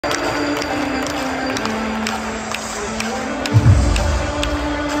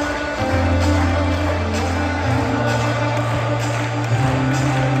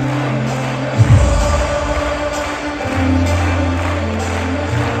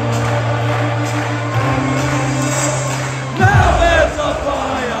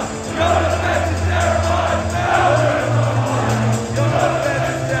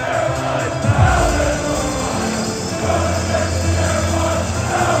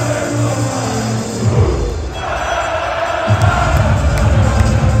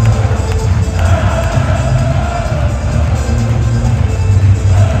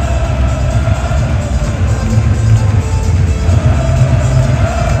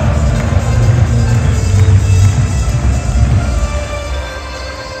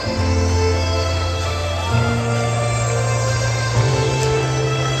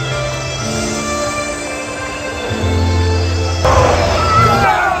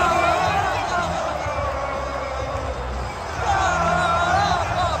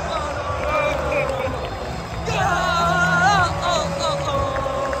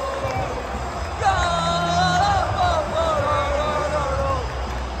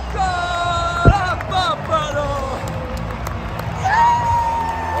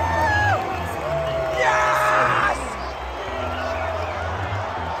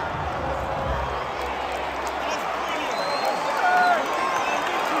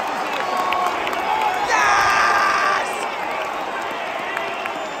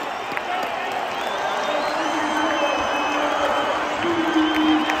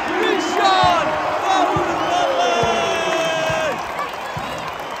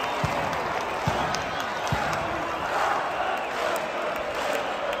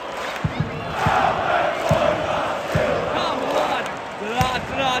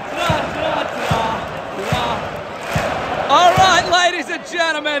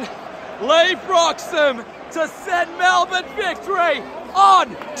gentlemen, Lee Broxham to send Melbourne Victory on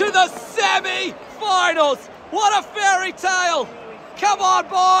to the semi-finals. What a fairy tale! Come on,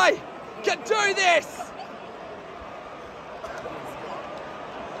 boy! Can do this!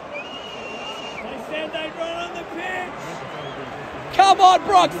 They said they'd run on the pitch! Come on,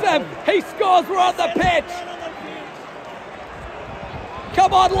 Broxham! He scores, we're on the pitch!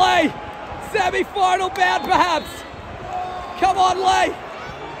 Come on, Lee! Semi-final bound, perhaps! Come on, Lee!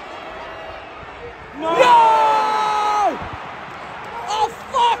 No! Oh,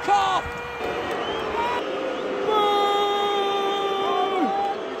 fuck off!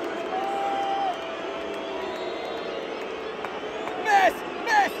 Miss!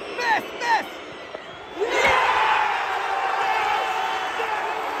 Miss! Miss! Miss!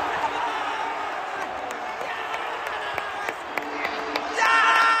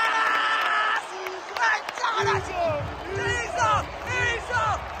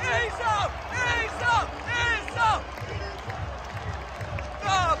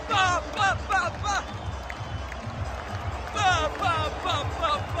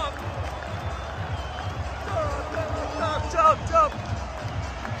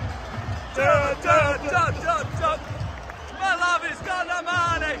 My love has got no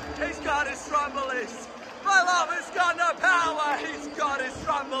money, he's got his strumblies. My love has got no power, he's got his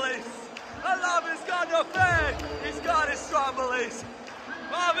strumblies. My love has got no fame, he's got his strumblies.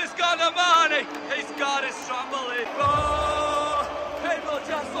 Love has got no money, he's got his strumblies. Oh, people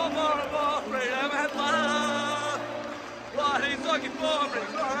just want more and more freedom and love. What he's looking for,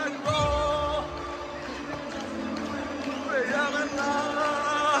 more and more freedom and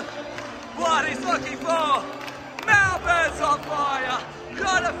love. What he's looking for. Melbourne's on fire.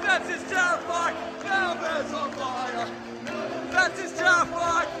 Your defense is terrified. Melbourne's on fire. Defense is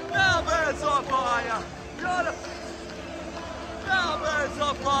terrified. Melbourne's on fire. Melbourne's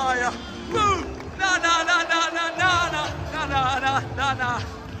on fire. Woo! Na na na na na na na na na na na na.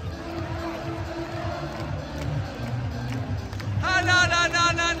 Na na na na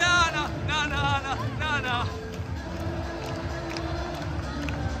na na na na na na.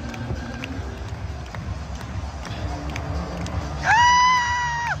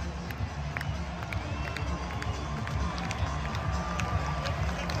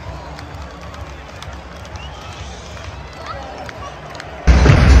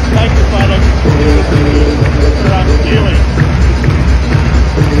 Thank you, Father, for our healing.